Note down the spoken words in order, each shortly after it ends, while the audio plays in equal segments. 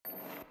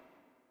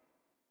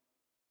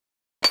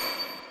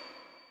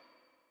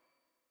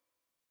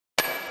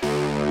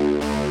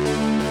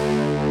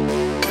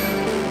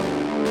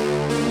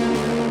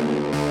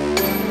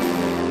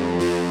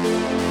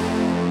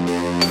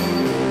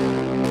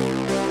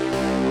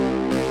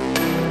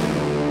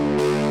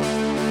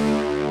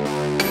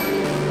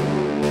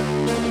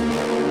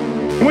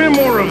We're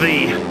more of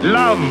the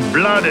love,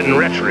 blood, and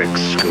rhetoric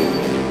school.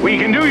 We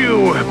can do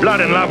you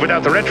blood and love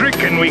without the rhetoric,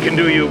 and we can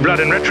do you blood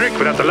and rhetoric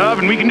without the love,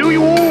 and we can do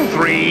you all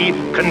three,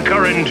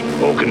 concurrent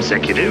or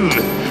consecutive.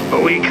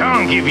 But we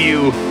can't give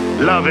you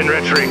love and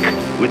rhetoric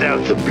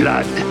without the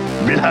blood.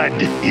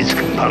 Blood is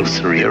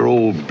compulsory. You're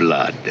all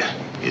blood,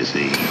 you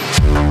see.